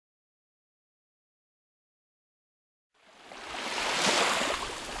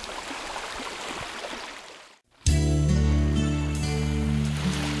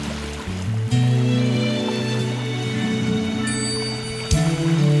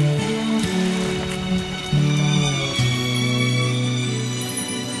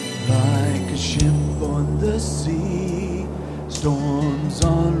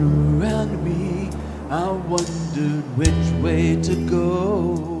to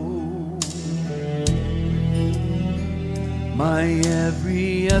go. My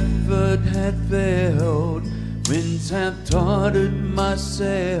every effort had failed, winds have tottered my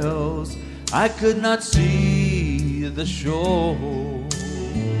sails, I could not see the shore.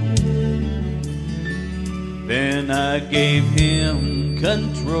 Then I gave him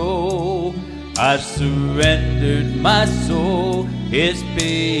control, I surrendered my soul, his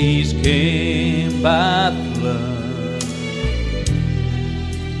peace came by flood.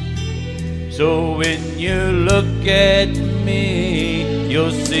 So when you look at me,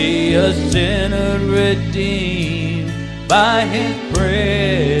 you'll see a sinner redeemed by his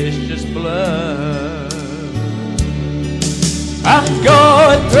precious blood. I'm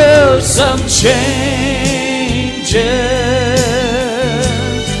going through some changes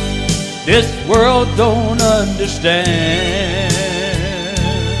this world don't understand.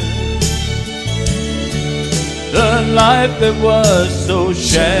 The life that was so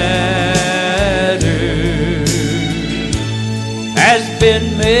shattered has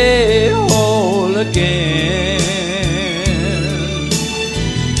been made whole again.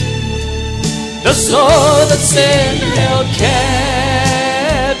 The soul that sin held captive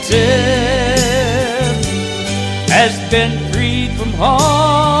has been freed from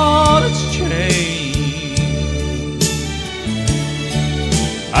all its chains.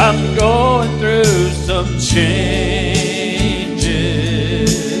 I'm going through some changes,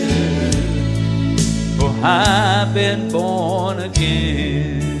 for I've been born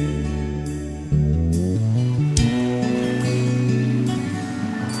again.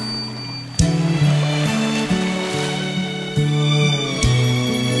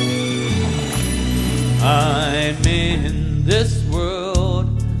 I'm in this world,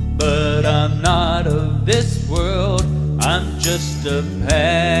 but I'm not of this world. I'm just a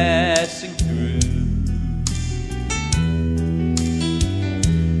passing through.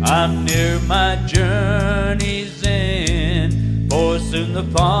 I'm near my journey's end, for soon the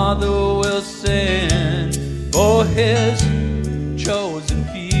Father will send for his chosen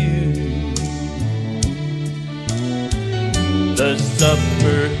few. The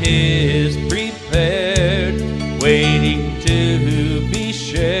supper is prepared, waiting to be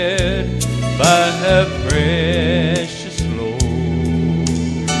shared by her precious Lord.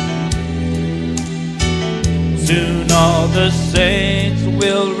 Soon all the saints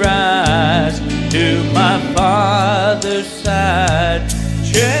will rise to my Father's side,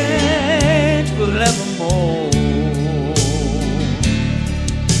 changed forevermore.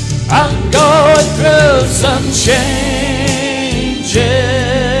 I'm going through some changes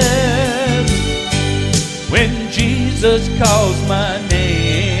when Jesus calls my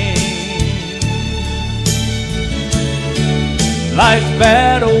name. Life's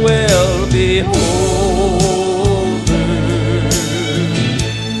battle will be over,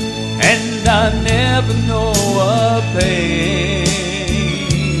 and I never know a pain.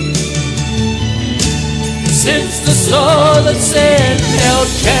 Since the soul that sin held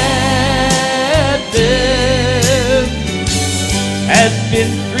captive has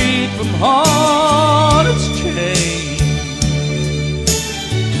been freed from all its chains,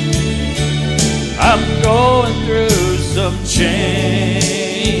 I'm going through some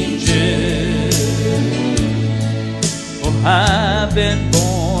changes, for I've been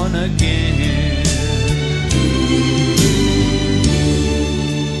born again.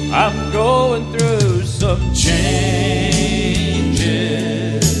 I'm going through some changes,